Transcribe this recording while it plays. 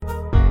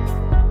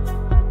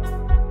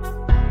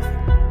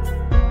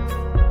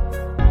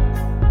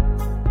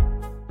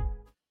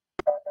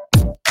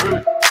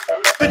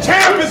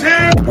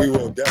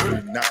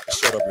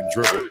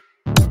Dribble.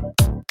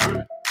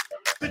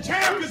 The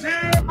champ is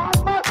here. I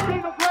must be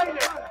the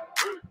greatest.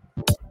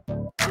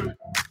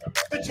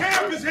 The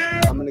champ is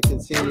here. I'm going to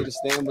continue to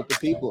stand with the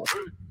people.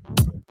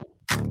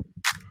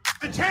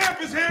 The champ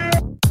is here.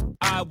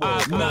 I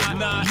will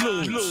not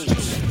lose.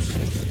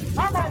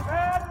 I'm a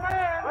bad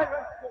man.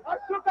 I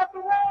took up the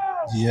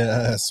world.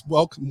 Yes.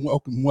 Welcome.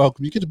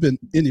 You could have been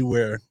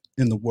anywhere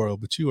in the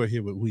world, but you are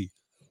here with we.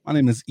 My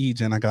name is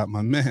EJ, and I got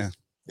my man.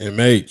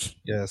 MH.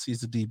 Yes, he's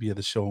the DB of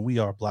the show, and we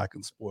are Black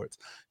in Sports,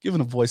 giving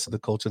a voice to the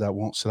culture that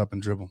won't shut up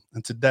and dribble.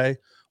 And today,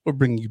 we're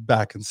bringing you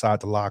back inside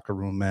the locker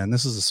room, man.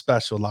 This is a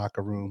special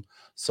locker room.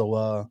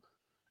 So,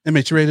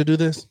 MH, you ready to do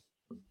this?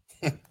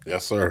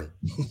 Yes, sir.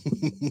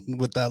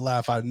 With that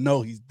laugh, I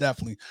know he's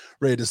definitely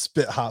ready to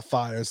spit hot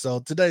fire. So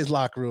today's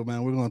locker room,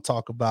 man, we're going to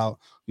talk about,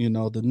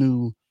 the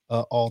new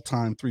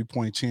all-time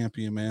three-point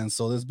champion, man.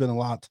 So there's been a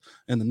lot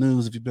in the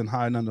news. If you've been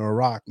hiding under a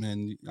rock,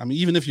 man, I mean,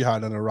 even if you're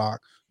hiding under a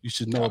rock, you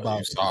should know about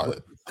you saw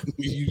it.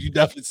 You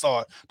definitely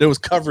saw it. There was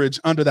coverage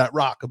under that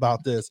rock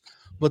about this.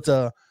 But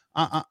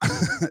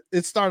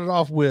it started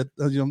off with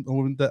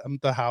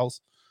the house.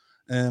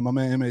 And my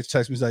man MH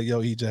texted me, he's like,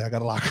 yo, EJ, I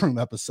got a locker room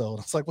episode.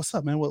 I was like, what's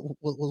up, man?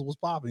 What's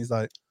popping? He's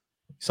like,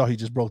 you saw he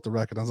just broke the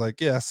record. I was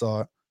like, yeah, I saw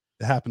it.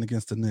 It happened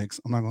against the Knicks.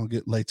 I'm not going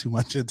to lay too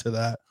much into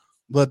that.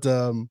 But,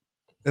 and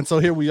so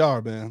here we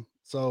are, man.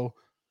 So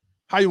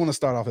how you want to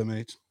start off,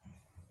 MH?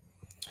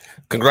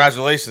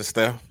 Congratulations,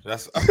 Steph.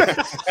 That's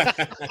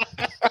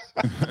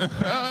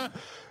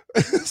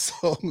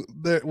So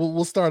there,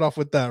 we'll start off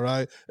with that,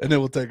 right? And then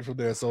we'll take it from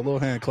there. So a little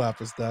hand clap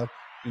for Steph,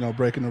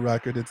 breaking the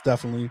record. It's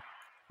definitely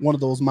one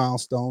of those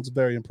milestones.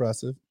 Very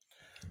impressive.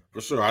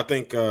 for sure. I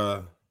think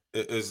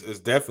it's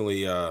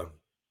definitely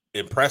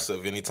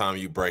impressive anytime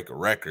you break a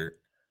record.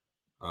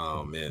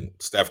 And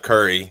Steph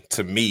Curry,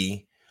 to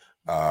me,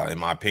 in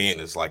my opinion,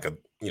 is like a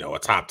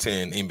top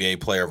 10 NBA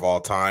player of all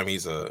time.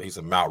 He's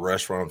a Mount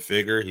Rushmore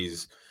figure.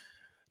 He's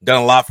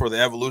done a lot for the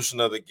evolution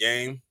of the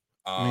game.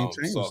 Right?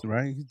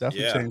 He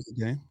definitely changed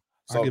the game.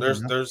 So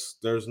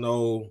there's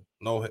no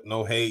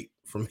hate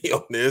from me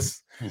on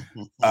this.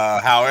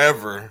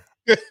 However,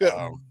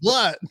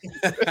 what?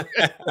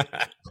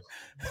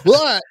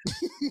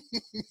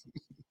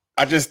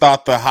 I just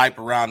thought the hype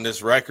around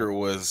this record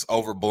was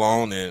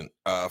overblown and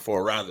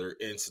for a rather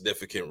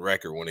insignificant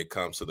record when it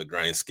comes to the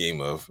grand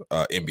scheme of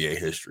NBA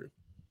history.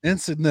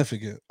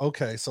 Insignificant.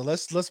 Okay, so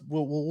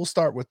we'll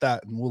start with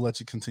that and we'll let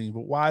you continue.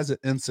 But why is it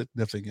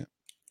insignificant?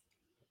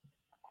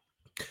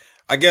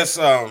 I guess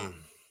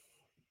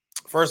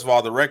first of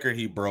all, the record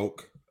he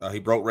broke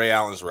Ray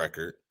Allen's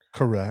record.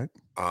 Correct.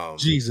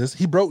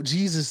 He broke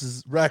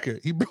Jesus's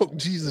record. He broke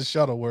Jesus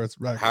Shuttleworth's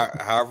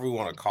record. However we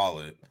want to call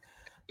it.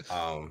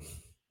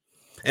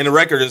 And the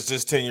record is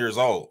just 10 years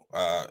old.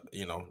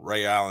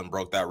 Ray Allen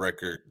broke that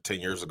record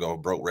 10 years ago,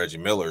 broke Reggie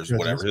Miller's,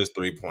 whatever his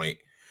 3-point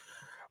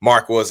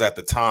mark was at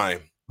the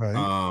time.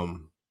 Right.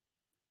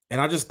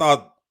 And I just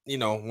thought,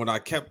 when I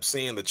kept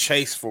seeing the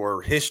chase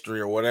for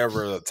history or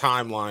whatever, the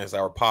timelines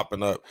that were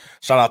popping up,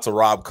 shout out to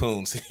Rob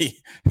Coons. I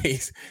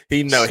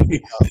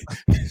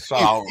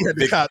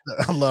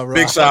love Rob.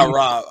 Big shout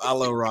Rob. I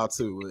love Rob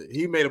too. But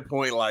he made a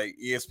point like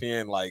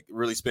ESPN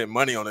really spent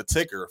money on a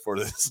ticker for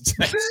this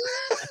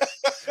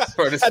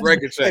for this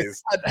record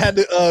chase. I had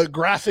the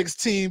graphics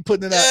team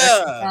putting in that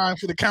extra time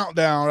for the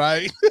countdown,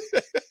 right?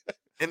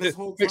 And this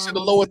whole make sure the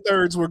lower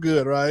thirds were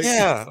good, right?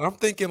 Yeah, I'm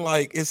thinking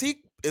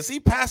is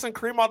he passing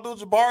Kareem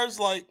Abdul-Jabbar's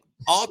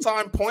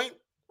all-time point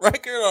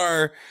record,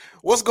 or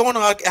what's going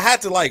on? I had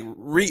to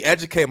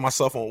re-educate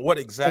myself on what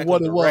exactly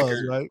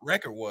the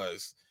record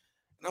was.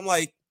 And I'm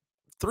like,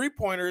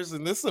 3-pointers,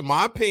 and this, in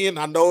my opinion,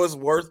 I know it's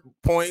worth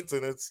points,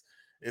 and it's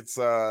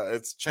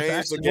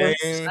changed the game.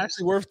 It's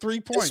actually worth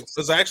 3 points.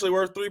 It's actually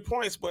worth 3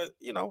 points, but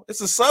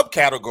it's a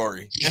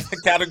subcategory,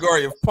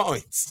 category of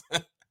points.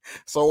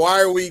 So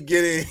why are we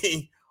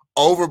getting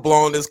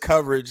overblown this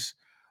coverage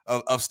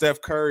of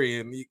Steph Curry?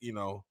 And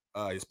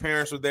his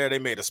parents were there. They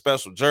made a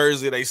special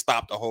jersey. They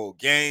stopped the whole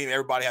game.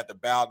 Everybody had to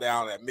bow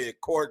down at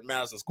mid-court,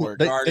 Madison Square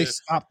Garden. They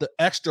stopped the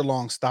extra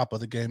long stop of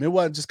the game. It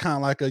wasn't just kind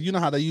of like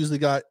how they usually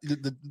got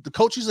the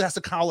coach usually has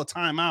to call a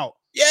timeout.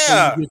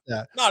 Yeah,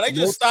 no, they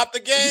just stopped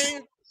the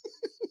game.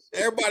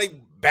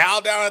 Everybody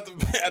bowed down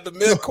at the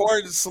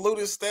mid-court and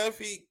saluted Steph.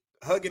 He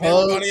hugging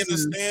everybody in the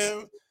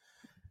stand.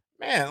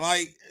 Man,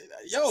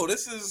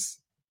 this is,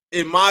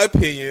 in my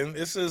opinion,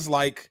 this is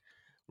like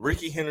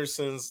Rickey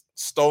Henderson's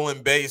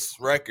stolen base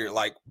record.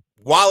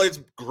 While it's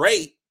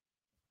great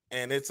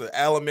and it's an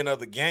element of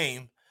the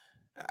game,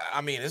 I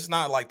mean, it's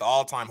not like the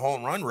all-time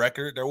home run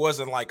record. There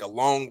wasn't a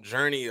long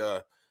journey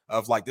of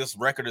this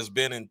record has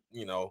been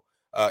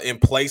in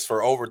place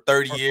for over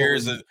 30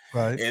 years and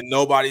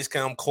nobody's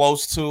come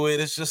close to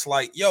it. It's just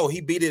he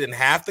beat it in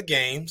half the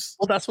games.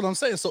 Well, that's what I'm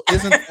saying. So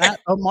isn't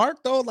that a mark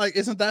though?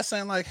 Isn't that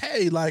saying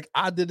hey,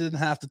 I did it in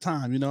half the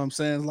time? You know what I'm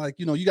saying?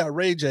 You got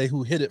Ray J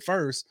who hit it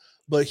first,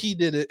 but he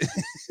did it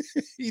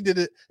he did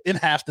it in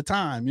half the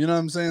time. You know what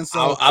I'm saying?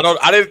 So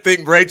I didn't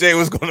think Ray J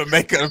was going to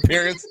make an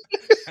appearance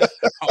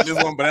on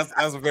this one, but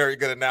that's a very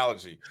good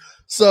analogy.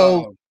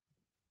 So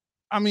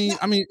I mean,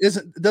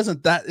 isn't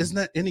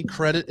that any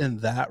credit in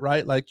that,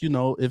 right? Like,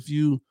 if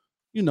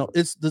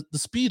it's the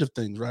speed of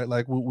things, right?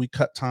 Like we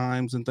cut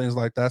times and things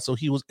like that. So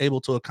he was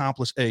able to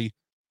accomplish a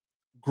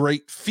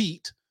great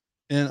feat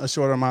in a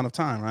shorter amount of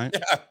time, right?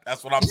 Yeah,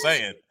 that's what I'm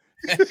saying.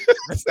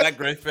 That's that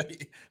great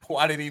feat.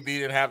 Why did he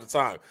beat it half the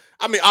time?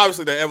 I mean,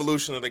 obviously the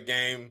evolution of the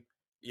game,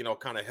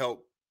 kind of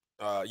helped,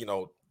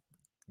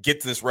 get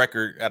to this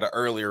record at an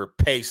earlier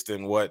pace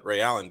than what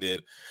Ray Allen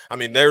did. I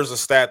mean, there's a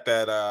stat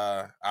that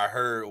I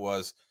heard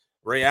was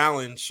Ray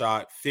Allen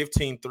shot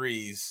 15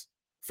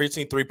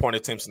 3-point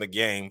attempts in the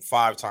game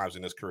 5 times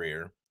in his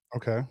career.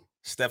 Okay.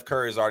 Steph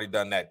Curry has already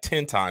done that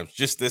 10 times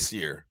just this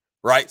year,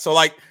 right? So,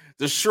 like,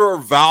 the sheer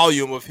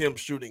volume of him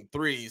shooting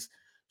threes,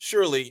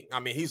 surely,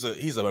 I mean, he's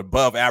an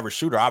above average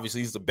shooter.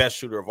 Obviously, he's the best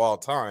shooter of all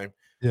time.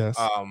 Yes.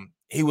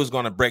 He was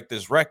going to break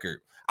this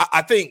record.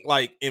 I think,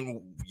 like,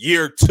 in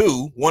year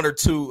 2, 1 or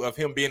 2 of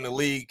him being in the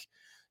league,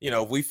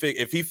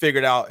 if he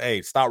figured out,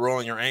 hey, stop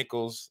rolling your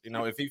ankles,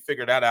 if he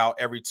figured that out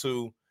every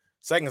 2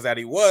 seconds that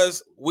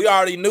we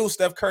already knew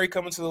Steph Curry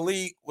coming to the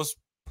league was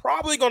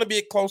probably going to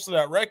be close to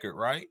that record,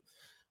 right?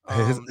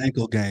 His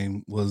ankle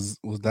game was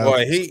that.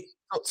 Boy,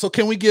 so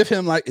can we give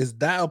him, like, is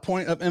that a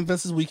point of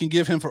emphasis we can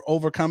give him for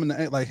overcoming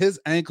like his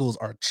ankles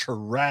are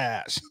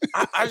trash?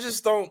 I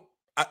just don't.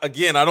 I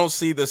don't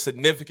see the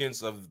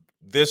significance of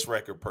this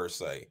record per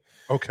se.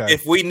 Okay.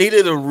 If we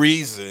needed a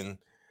reason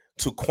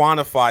to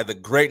quantify the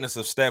greatness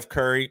of Steph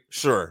Curry,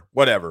 sure,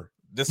 whatever.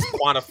 This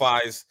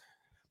quantifies,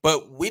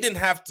 but we didn't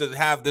have to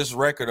have this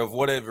record of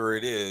whatever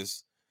it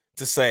is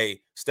to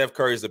say Steph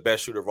Curry is the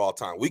best shooter of all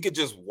time. We could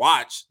just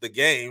watch the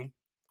game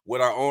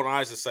with our own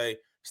eyes and say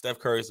Steph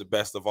Curry is the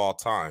best of all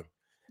time.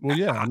 Well,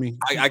 yeah, I mean,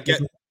 I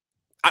guess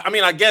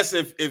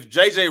if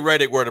JJ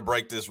Redick were to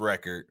break this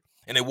record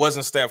and it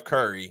wasn't Steph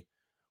Curry,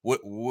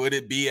 would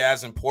it be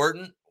as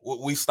important?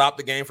 Would we stop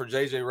the game for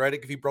JJ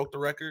Redick if he broke the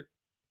record?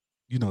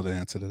 You know the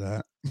answer to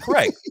that.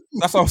 Correct.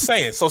 That's what I'm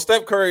saying. So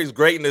Steph Curry's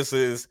greatness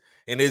is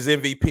in his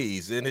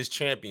MVPs, in his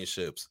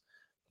championships.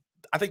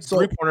 I think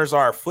 3-pointers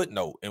are a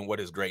footnote in what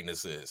his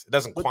greatness is. It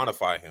doesn't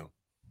quantify him.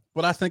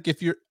 But I think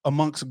if you're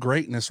amongst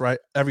greatness, right,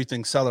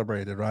 everything's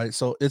celebrated, right?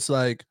 So it's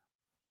like,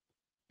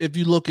 if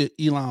you look at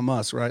Elon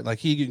Musk, right, like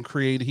he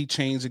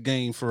changed the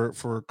game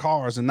for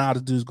cars, and now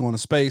the dude's going to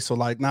space. So,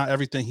 like, now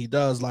everything he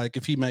does, like,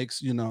 if he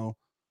makes,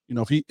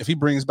 if he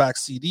brings back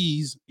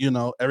CDs,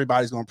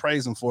 everybody's going to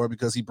praise him for it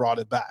because he brought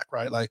it back,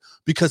 right? Like,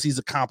 because he's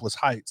accomplished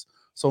heights.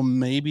 So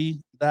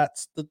maybe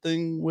that's the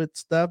thing with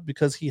Steph,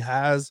 because he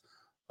has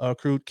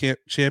accrued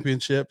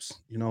championships,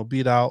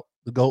 beat out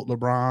the GOAT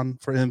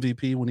LeBron for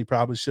MVP when he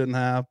probably shouldn't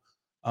have,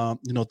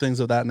 things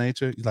of that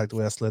nature. You like the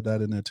way I slid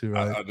that in there too,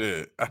 right? I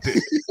did.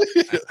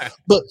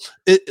 But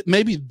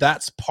maybe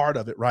that's part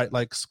of it, right?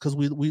 Like, because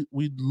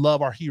we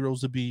love our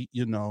heroes to be,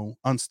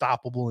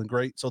 unstoppable and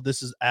great. So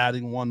this is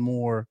adding one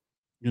more,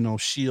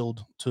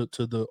 shield to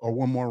the, or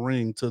one more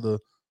ring to the,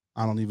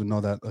 I don't even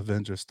know that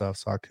Avenger stuff,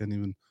 so I can't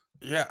even.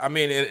 Yeah, I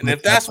mean, and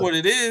if that's what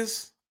it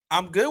is,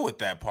 I'm good with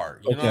that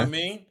part. You know what I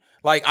mean?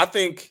 Like, I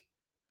think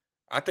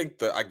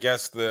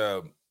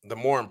the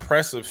more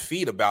impressive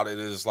feat about it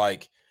is,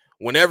 like,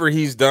 whenever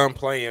he's done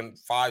playing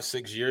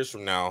 5-6 years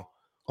from now,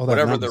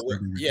 whatever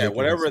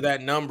that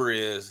number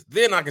is,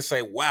 then I can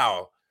say,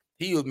 wow,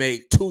 he would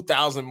make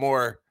 2,000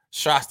 more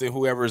shots than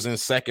whoever's in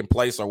second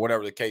place, or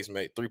whatever the case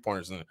may,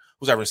 3-pointers and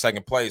who's ever in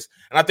second place.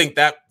 And I think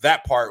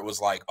that part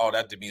was like, oh,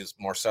 that to me is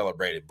more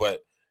celebrated. But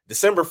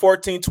December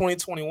 14,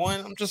 2021,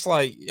 I'm just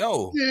like,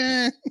 yo,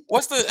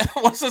 what's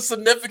the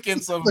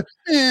significance of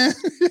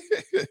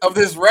of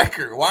this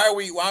record? Why are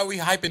we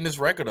hyping this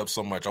record up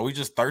so much? Are we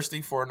just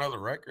thirsty for another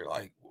record?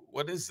 Like,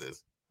 what is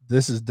this?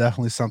 This is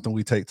definitely something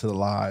we take to the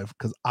live,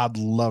 because I'd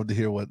love to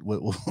hear what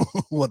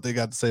what they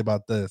got to say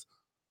about this.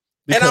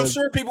 Because, and I'm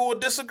sure people would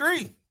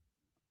disagree.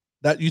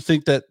 That you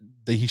think that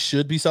he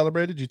should be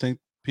celebrated? Do you think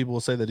people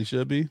will say that he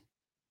should be?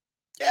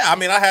 Yeah, I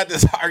mean, I had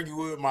this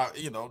argument with my,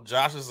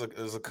 Josh is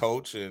a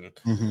coach, and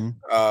he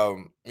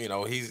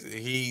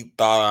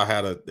thought I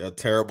had a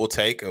terrible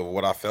take of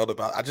what I felt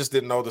about. I just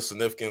didn't know the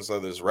significance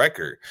of this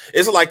record.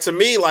 It's like, to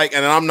me, like,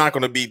 and I'm not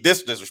going to be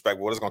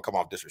disrespectful. It's going to come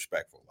off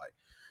disrespectful. Like,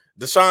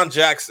 Deshaun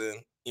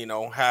Jackson,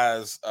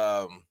 has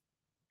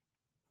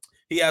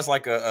he has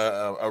like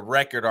a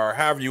record, or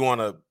however you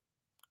want to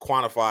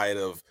quantify it,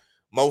 of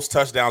most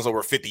touchdowns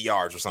over 50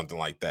 yards or something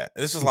like that.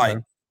 This is like,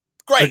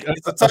 great.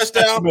 It's a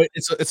touchdown.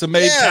 It's a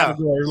made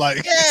category.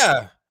 Like,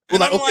 yeah. We're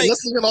like, okay,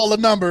 let's look at all the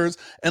numbers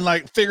and,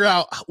 like, figure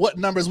out what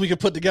numbers we can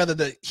put together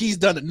that he's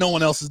done that no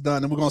one else has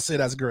done, and we're gonna say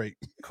that's great.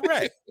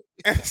 Correct.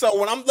 And so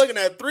when I'm looking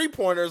at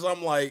 3-pointers,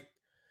 I'm like,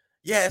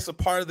 yeah, it's a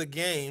part of the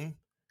game,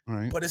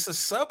 right, but it's a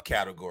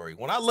subcategory.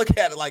 When I look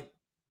at it, like,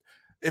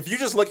 if you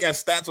just look at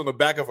stats on the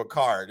back of a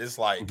card, it's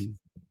like,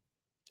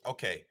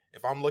 okay,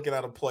 if I'm looking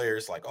at a player,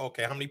 it's like,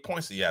 okay, how many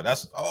points? Yeah,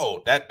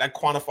 that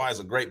quantifies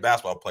a great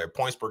basketball player,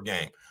 points per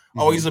game.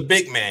 Oh, he's a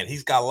big man.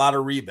 He's got a lot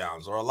of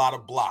rebounds or a lot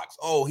of blocks.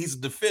 Oh, he's a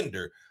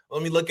defender.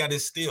 Let me look at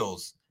his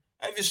steals.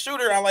 If a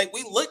shooter,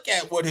 we look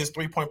at what his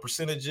 3-point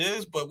percentage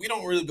is, but we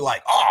don't really be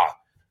like,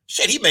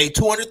 Shit, he made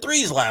 200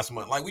 threes last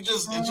month. Like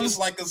it's just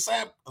like a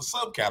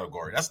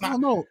subcategory. That's not.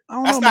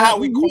 That's not how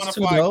we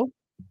quantify.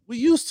 We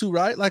used to,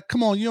 right? Like,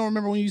 come on, you don't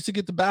remember when you used to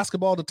get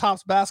the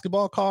Topps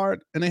basketball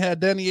card, and they had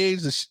Danny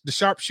Ainge, the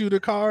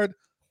sharpshooter card.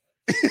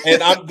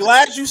 And I'm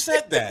glad you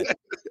said that,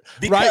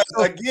 because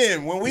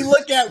again, when we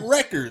look at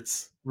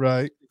records,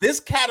 right, this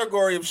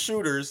category of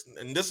shooters,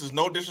 and this is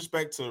no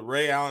disrespect to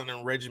Ray Allen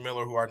and Reggie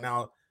Miller, who are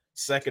now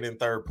second and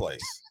third place.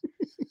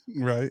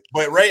 Right.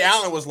 But Ray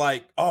Allen was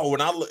like,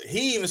 oh,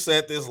 he even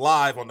said this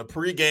live on the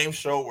pregame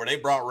show where they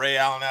brought Ray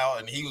Allen out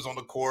and he was on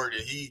the court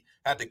and he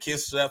had to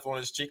kiss Steph on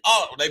his cheek.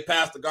 Oh, they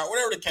passed the guard,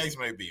 whatever the case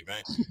may be,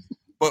 man.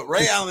 But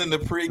Ray Allen in the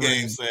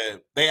pregame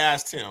said, they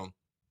asked him,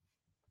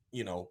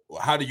 you know,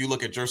 how do you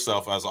look at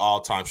yourself as an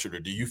all-time shooter?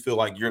 Do you feel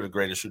like you're the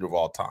greatest shooter of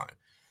all time?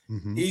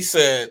 Mm-hmm. He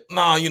said,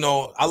 no, you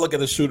know, I look at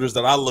the shooters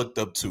that I looked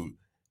up to.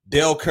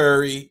 Dell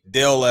Curry,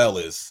 Dale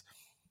Ellis.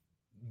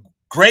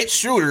 Great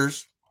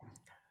shooters.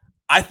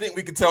 I think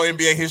we could tell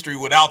NBA history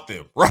without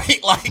them,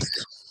 right? Like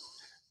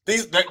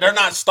they're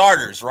not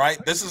starters, right?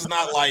 This is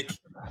not like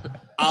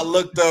I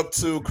looked up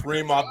to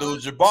Kareem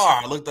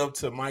Abdul-Jabbar. I looked up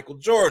to Michael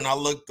Jordan. I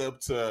looked up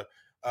to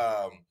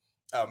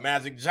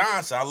Magic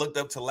Johnson. I looked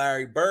up to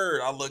Larry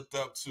Bird. I looked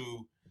up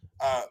to,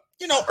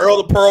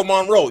 Earl the Pearl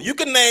Monroe. You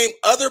can name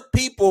other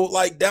people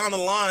like down the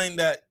line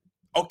that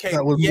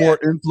was more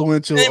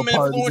influential.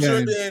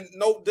 Than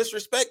no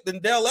disrespect than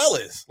Dale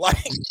Ellis. Like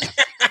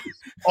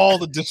all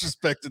the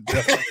disrespected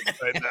Dale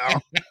Ellis right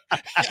now.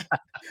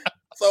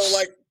 So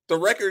like the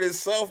record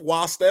itself,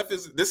 while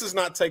this is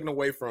not taken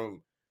away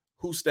from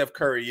who Steph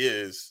Curry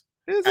is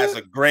as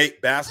a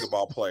great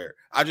basketball player.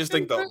 I just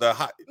think the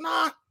hype.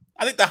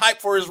 I think the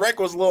hype for his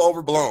record was a little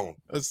overblown.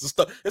 It's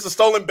a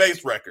stolen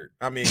base record.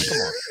 I mean, come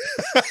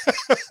on.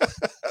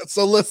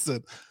 So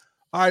listen.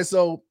 All right.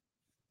 So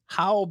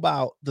how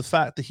about the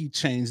fact that he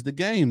changed the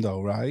game,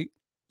 though, right?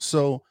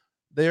 So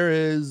there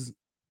is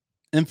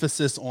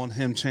emphasis on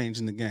him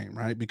changing the game,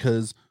 right?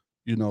 Because,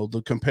 you know,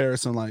 the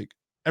comparison, like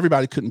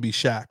everybody couldn't be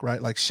Shaq,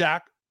 right? Like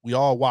Shaq, we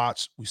all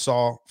watched, we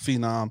saw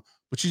Phenom,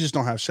 but you just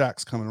don't have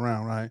Shaqs coming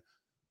around, right?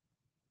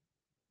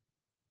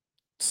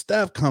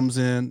 Steph comes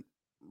in,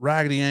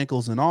 raggedy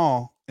ankles and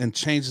all, and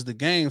changes the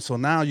game. So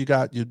now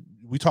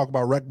we talk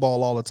about rec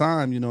ball all the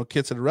time, you know,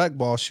 kids at the rec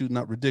ball shooting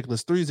up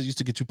ridiculous threes that used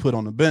to get you put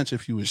on the bench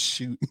if you was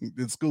shooting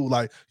in school.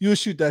 Like you would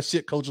shoot that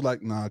shit, coach was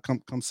like, nah,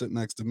 come sit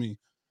next to me.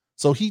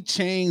 So he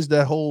changed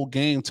that whole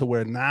game to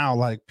where now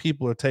like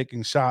people are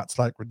taking shots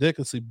like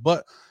ridiculously,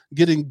 but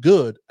getting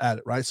good at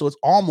it, right? So it's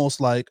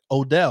almost like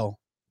Odell,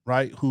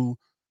 right, who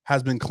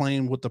has been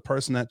claimed with the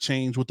person that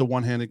changed with the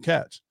one-handed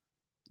catch.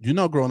 You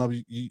know, growing up,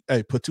 you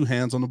put two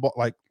hands on the ball,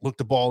 like look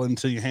the ball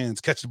into your hands,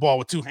 catch the ball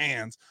with two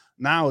hands.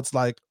 Now it's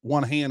like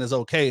one hand is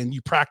okay, and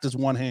you practice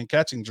one-hand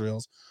catching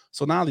drills.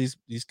 So now these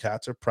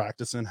cats are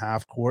practicing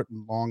half court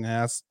and long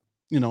ass,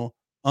 you know,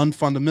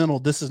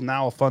 unfundamental. This is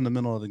now a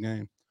fundamental of the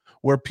game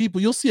where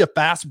you'll see a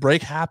fast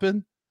break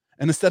happen,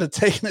 and instead of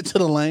taking it to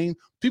the lane,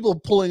 people are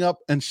pulling up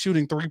and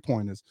shooting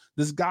three-pointers.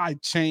 This guy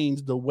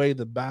changed the way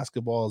the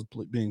basketball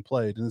is being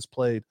played, and it's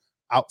played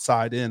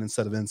outside in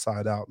instead of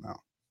inside out now.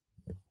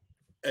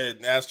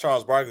 And as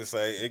Charles Barkley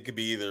say, it could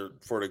be either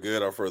for the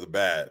good or for the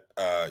bad.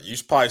 You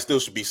probably still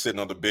should be sitting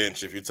on the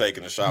bench if you're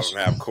taking a shot from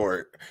half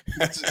court.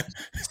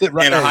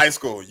 In a high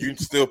school, you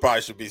still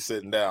probably should be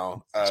sitting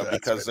down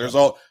because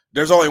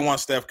there's only one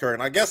Steph Curry.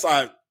 And I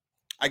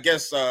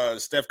guess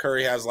Steph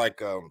Curry has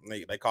like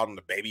they call him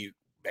the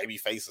baby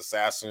face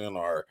assassin,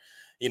 or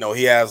you know,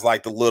 he has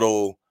like the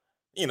little,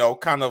 you know,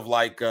 kind of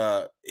like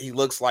he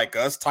looks like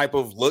us type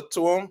of look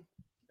to him.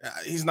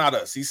 He's not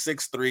us. He's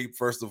 6'3",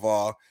 first of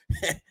all.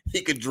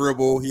 He could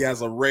dribble. He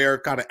has a rare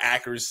kind of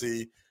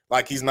accuracy.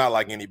 Like he's not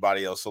like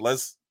anybody else. So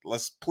let's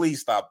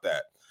please stop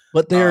that.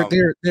 But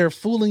they're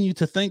fooling you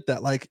to think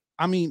that. Like,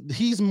 I mean,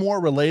 he's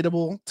more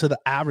relatable to the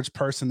average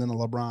person than a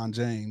LeBron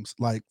James.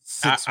 Like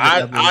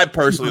I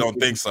personally don't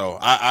think so.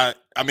 I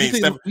mean,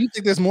 you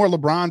think there's more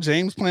LeBron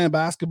James playing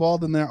basketball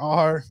than there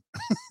are?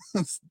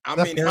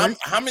 I mean,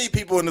 how many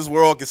people in this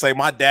world can say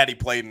my daddy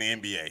played in the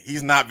NBA?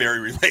 He's not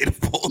very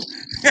relatable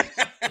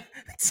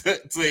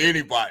to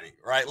anybody,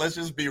 right? Let's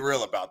just be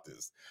real about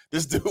this.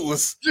 This dude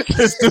was he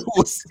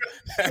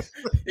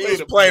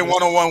was playing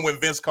one-on-one with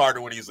Vince Carter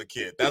when he was a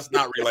kid. That's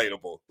not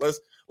relatable.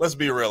 Let's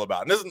be real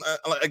about it. This is,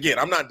 again,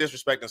 I'm not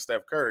disrespecting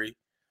Steph Curry.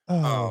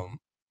 I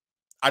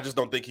just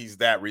don't think he's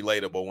that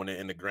relatable when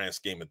in the grand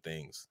scheme of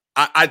things.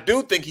 I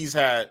do think he's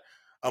had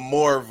a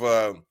more of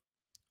a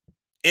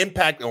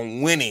impact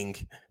on winning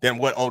than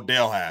what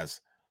Odell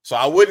has. So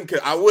I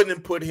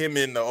wouldn't put him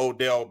in the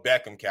Odell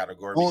Beckham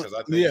category because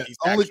I think he's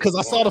only because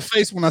I saw the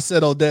face when I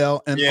said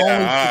Odell, and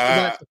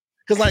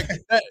because like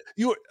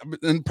you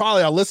and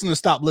probably our listeners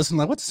stopped listening.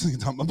 Like, what's this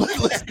talking about?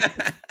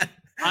 But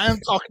I am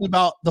talking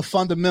about the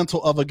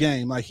fundamental of a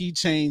game. Like he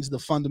changed the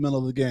fundamental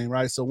of the game,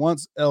 right? So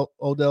once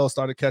Odell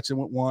started catching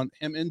with one,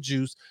 him and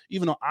Juice,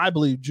 even though I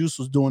believe Juice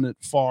was doing it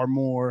far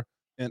more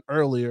and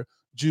earlier,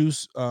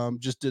 Juice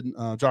just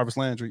didn't. Jarvis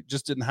Landry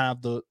just didn't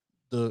have the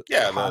the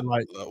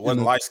highlight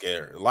wasn't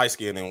light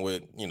skin and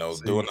with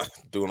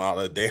doing all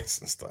the dance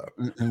and stuff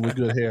and with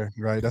good hair,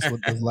 right? That's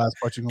what the last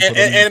part you're gonna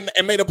put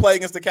and made a play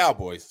against the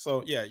Cowboys.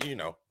 So yeah,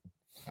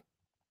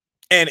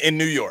 and in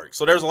New York.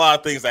 So there's a lot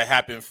of things that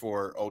happen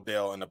for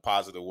Odell in a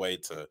positive way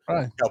to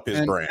help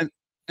his brand.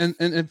 And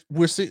if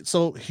we're seeing,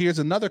 so here's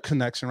another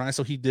connection, right?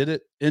 So he did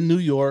it in New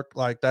York,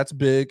 like that's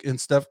big. And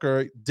Steph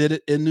Curry did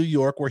it in New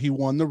York, where he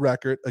won the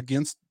record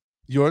against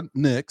your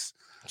Knicks.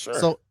 Sure.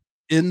 So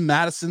in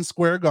Madison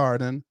Square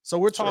Garden. So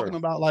we're talking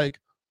about like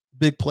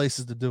big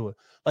places to do it.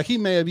 Like he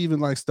may have even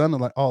like stunned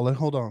like, oh,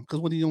 hold on, because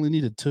what he only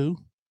needed 2.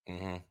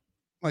 Mm-hmm.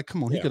 Like,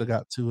 come on, he could have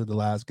got 2 in the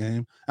last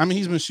game. I mean,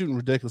 he's been shooting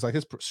ridiculous. Like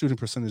his shooting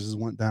percentages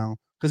went down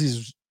because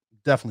he's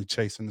definitely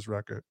chasing his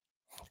record.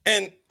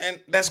 And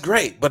that's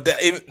great, but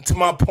to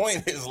my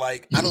point is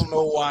like I don't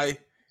know why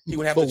he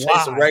would have to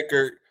chase a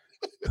record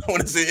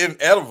when it's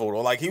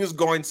inevitable. Like he was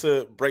going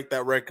to break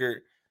that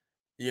record,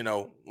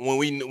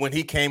 when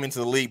he came into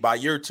the league by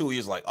year 2, he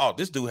was like, oh,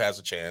 this dude has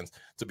a chance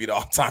to be the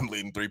all-time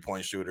leading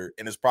 3-point shooter,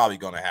 and it's probably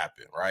going to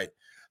happen, right?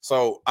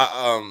 So,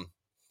 like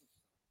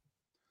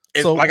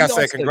I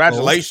said,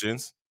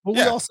 congratulations. But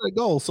we all said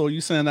goals. So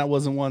you saying that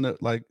wasn't one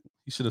that like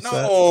you should have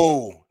said?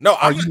 No,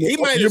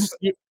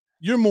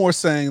 You're more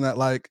saying that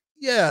like,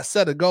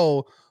 set a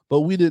goal,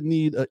 but we didn't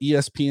need a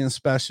ESPN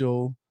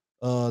special,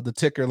 the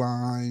ticker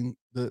line,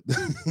 the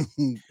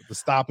the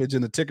stoppage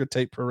and the ticker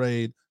tape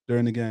parade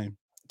during the game.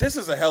 This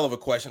is a hell of a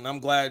question. I'm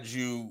glad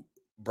you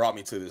brought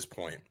me to this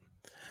point.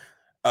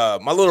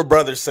 My little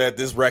brother said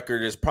this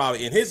record is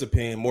probably, in his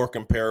opinion, more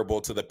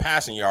comparable to the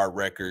passing yard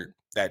record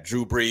that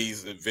Drew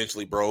Brees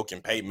eventually broke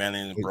and Peyton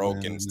Manning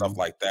broke and stuff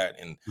like that,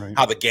 and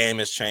how the game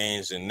has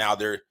changed, and now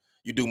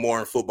you do more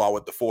in football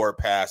with the forward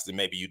pass than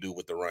maybe you do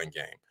with the run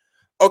game.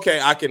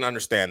 Okay, I can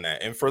understand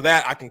that. And for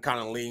that, I can kind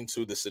of lean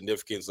to the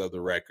significance of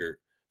the record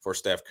for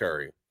Steph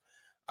Curry.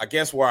 I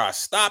guess where I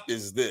stop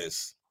is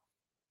this.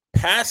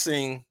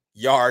 Passing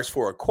yards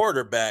for a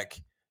quarterback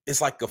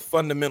is like a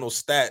fundamental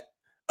stat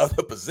of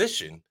the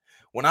position.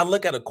 When I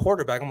look at a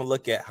quarterback, I'm going to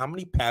look at how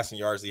many passing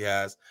yards he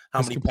has,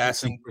 how many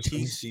passing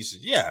TCs,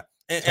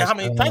 and how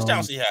many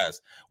touchdowns he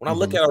has. When I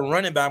look at a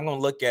running back, I'm going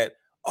to look at,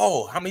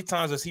 how many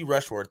times does he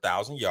rush for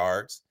 1,000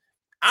 yards?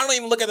 I don't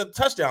even look at the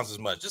touchdowns as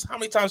much. Just how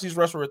many times he's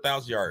rushed for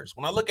 1,000 yards.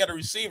 When I look at a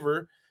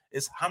receiver,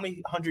 it's how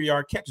many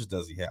 100-yard catches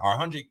does he have? Or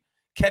 100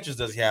 catches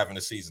does he have in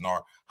the season?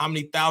 Or how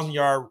many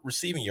 1,000-yard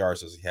receiving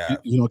yards does he have?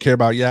 You don't care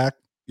about yards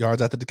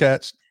after the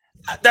catch?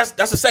 That's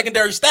a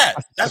secondary stat.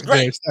 That's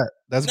great.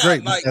 That's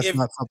great. Like that's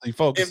not something you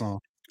focus on.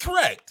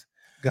 Correct.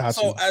 Gotcha.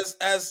 So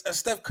as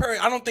Steph Curry,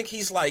 I don't think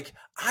he's like,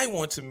 I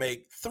want to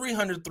make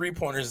 300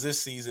 3-pointers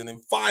this season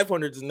and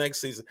 500 the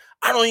next season.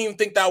 I don't even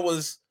think that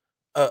was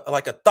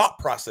like a thought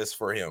process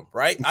for him,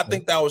 right? I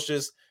think that was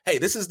just, hey,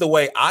 this is the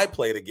way I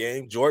play the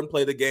game. Jordan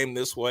played the game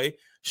this way.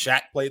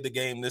 Shaq played the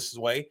game this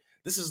way.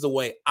 This is the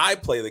way I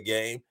play the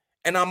game.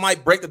 And I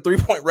might break the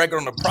 3-point record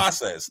on the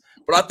process.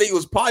 But I think it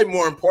was probably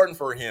more important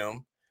for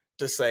him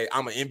to say,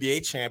 I'm an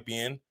NBA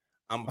champion.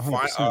 I'm an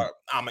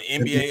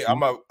NBA.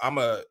 I'm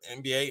a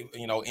NBA,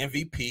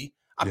 MVP.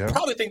 I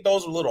probably think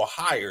those are a little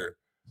higher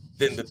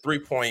than the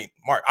 3-point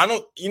mark. I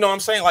don't, what I'm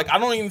saying? Like, I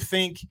don't even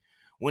think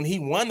when he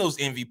won those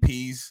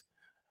MVPs,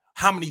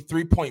 how many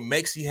 3-point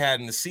makes he had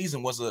in the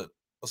season was a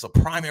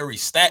primary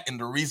stat and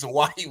the reason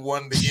why he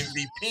won the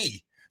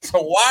MVP.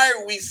 So why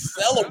are we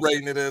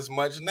celebrating it as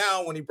much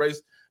now when he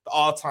breaks the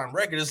all-time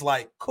record? It's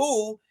like,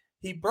 cool,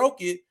 he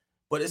broke it,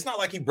 but it's not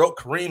like he broke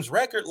Kareem's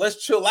record.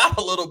 Let's chill out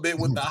a little bit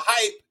with the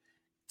hype.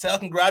 Tell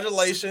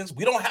congratulations.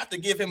 We don't have to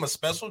give him a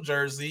special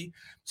jersey.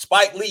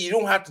 Spike Lee, you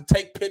don't have to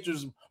take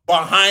pictures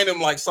behind him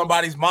like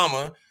somebody's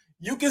mama.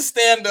 You can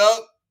stand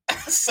up,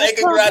 say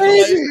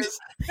congratulations.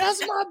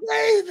 That's my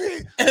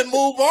baby. And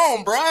move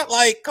on, bro.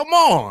 Like, come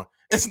on.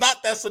 It's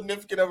not that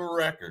significant of a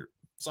record.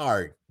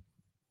 Sorry.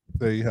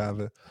 There you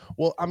have it.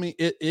 Well, I mean,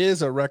 it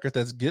is a record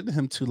that's getting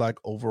him to like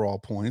overall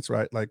points,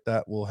 right? Like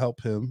that will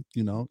help him.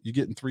 You're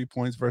getting 3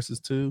 points versus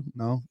 2.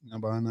 No, you're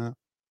not buying that.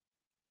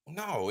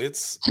 No,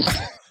 it's.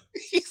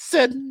 He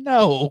said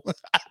no.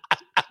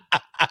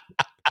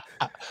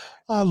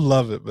 I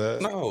love it,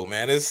 man. No,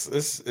 man,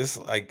 it's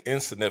like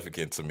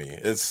insignificant to me.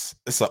 It's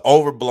an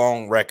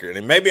overblown record,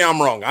 and maybe I'm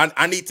wrong.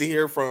 I need to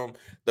hear from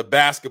the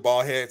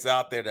basketball heads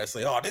out there that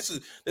say, "Oh, this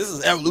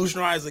is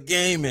evolutionized the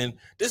game, and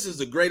this is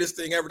the greatest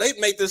thing ever." They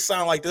make this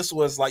sound like this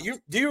was like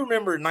Do you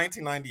remember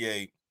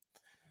 1998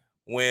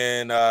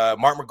 when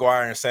Mark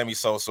McGwire and Sammy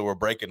Sosa were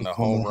breaking the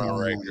home run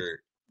record?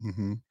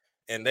 Mm-hmm.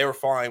 And they were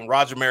flying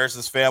Roger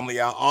Maris's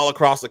family out all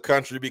across the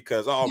country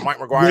because Mike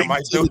McGwire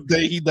might do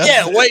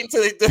it. Wait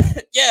until they do.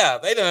 Yeah,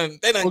 they done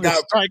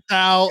got striked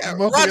out.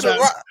 Yeah,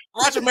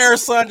 Roger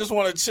Maris' son just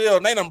want to chill.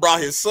 And they done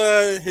brought his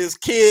son, his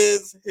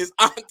kids, his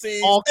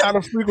aunties, all kind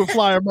of frequent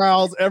flyer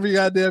miles every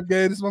goddamn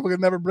game. This motherfucker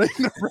never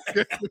breaking the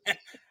record.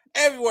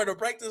 Everywhere to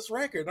break this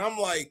record. And I'm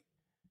like,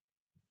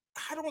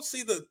 I don't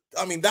see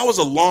that was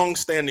a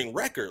long-standing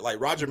record. Like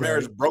Roger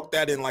Maris broke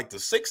that in like the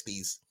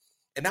 60s,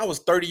 and that was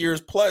 30 years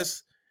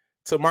plus.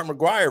 So Mark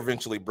McGwire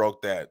eventually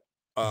broke that.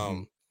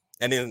 And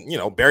And then,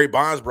 Barry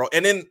Bonds broke.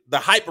 And then the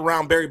hype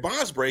around Barry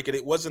Bonds breaking,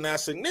 it wasn't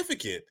as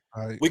significant.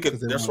 Right.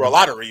 There's for a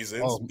lot of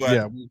reasons.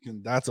 But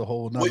that's a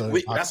whole nother.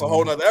 That's a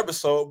whole nother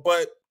episode.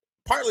 But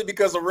partly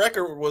because the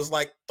record was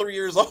like 3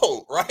 years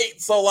old, right?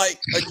 So, like,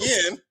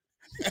 again,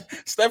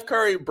 Steph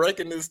Curry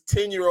breaking this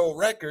 10-year-old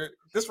record.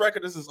 This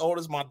record is as old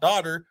as my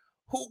daughter.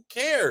 Who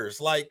cares?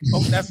 Like,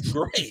 that's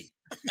great.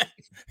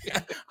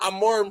 I'm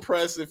more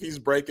impressed if he's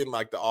breaking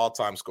like the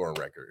all-time scoring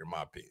record, in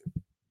my opinion.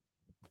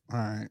 All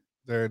right,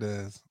 there it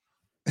is.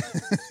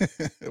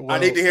 I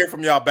need to hear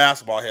from y'all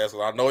basketball heads,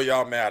 because I know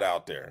y'all mad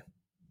out there.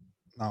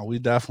 No,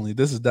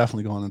 this is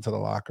definitely going into the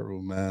locker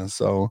room, man.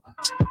 So,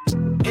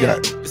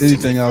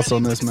 anything else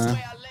on this,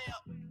 man?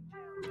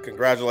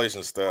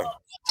 Congratulations, Steph.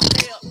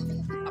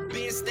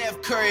 Been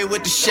Steph Curry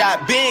with the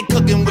shot, been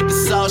cooking with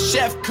the sauce,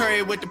 Chef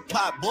Curry with the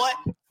pot, boy.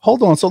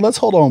 Hold on. So let's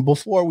hold on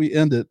before we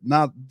end it.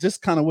 Now,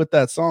 just kind of with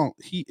that song,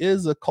 he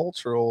is a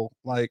cultural,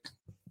 like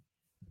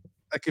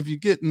if you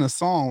get in a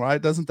song, right?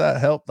 Doesn't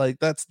that help? Like,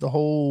 that's the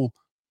whole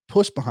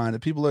push behind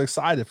it. People are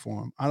excited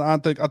for him. I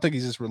think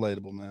he's just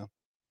relatable, man.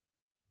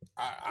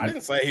 I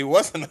didn't say he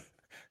wasn't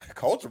a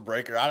culture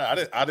breaker.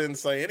 I didn't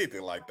say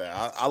anything like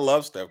that. I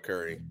love Steph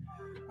Curry.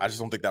 I just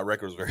don't think that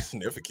record was very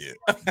significant.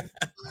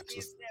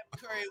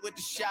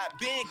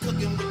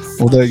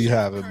 Well, there you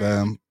have it,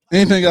 man.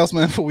 Anything else,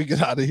 man, before we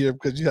get out of here?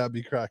 Because you have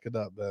me cracking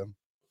up, man.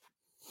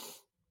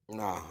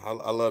 Nah,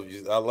 I love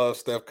you. I love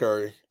Steph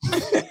Curry.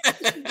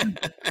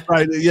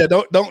 Right? Yeah.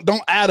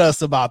 Don't add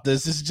us about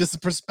this. This is just a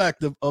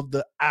perspective of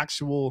the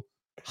actual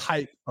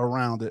hype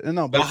around it. And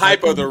no, but the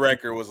hype of the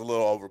record was a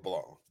little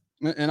overblown.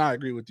 And I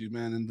agree with you,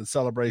 man. And the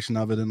celebration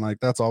of it, and like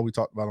that's all we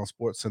talked about on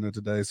SportsCenter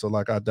today. So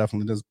like,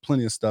 there's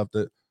plenty of stuff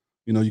that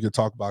you could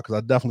talk about, because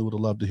I definitely would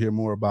have loved to hear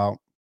more about,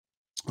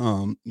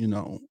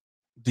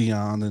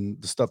 Dion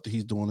and the stuff that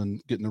he's doing and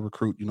getting to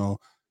recruit,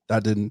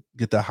 that didn't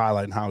get that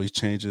highlight and how he's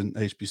changing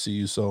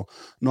HBCU. So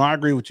no, I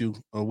agree with you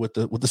with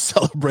the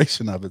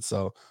celebration of it.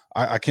 So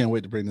I can't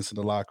wait to bring this in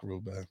the locker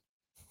room, man.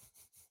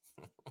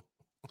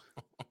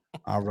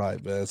 All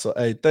right, man. So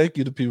hey, thank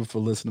you to people for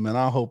listening, man.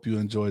 I hope you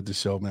enjoyed the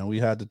show, man. We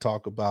had to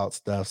talk about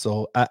Steph.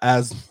 So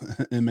as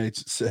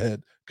MH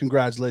said,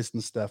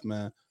 congratulations, Steph,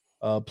 man.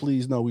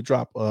 Please know we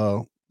drop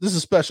this is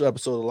a special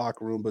episode of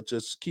Locker Room, but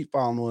just keep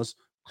following us.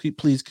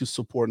 Please keep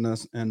supporting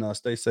us, and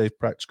stay safe,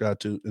 practice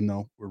gratitude, and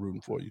know we're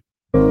rooting for you.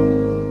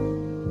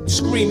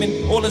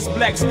 Screaming, all us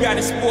blacks got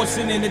is sports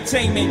and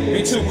entertainment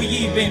until we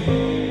even.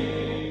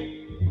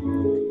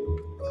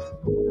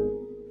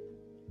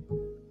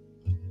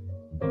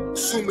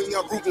 Assuming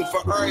I'm rooting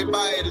for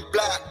everybody that's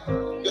black.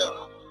 Yeah.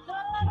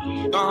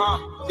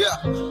 Yeah.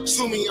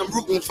 Assuming I'm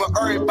rooting for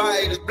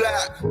everybody that's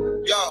black.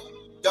 Yo.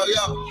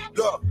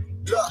 Look.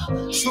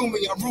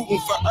 Assuming I'm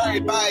rooting for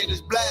everybody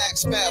that's black.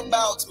 Spent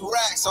about 2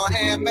 racks on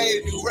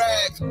handmade new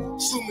rags.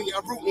 Assuming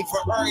I'm rooting for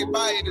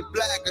everybody that's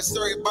black. That's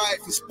everybody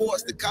from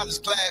sports to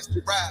college class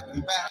to rap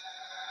and back.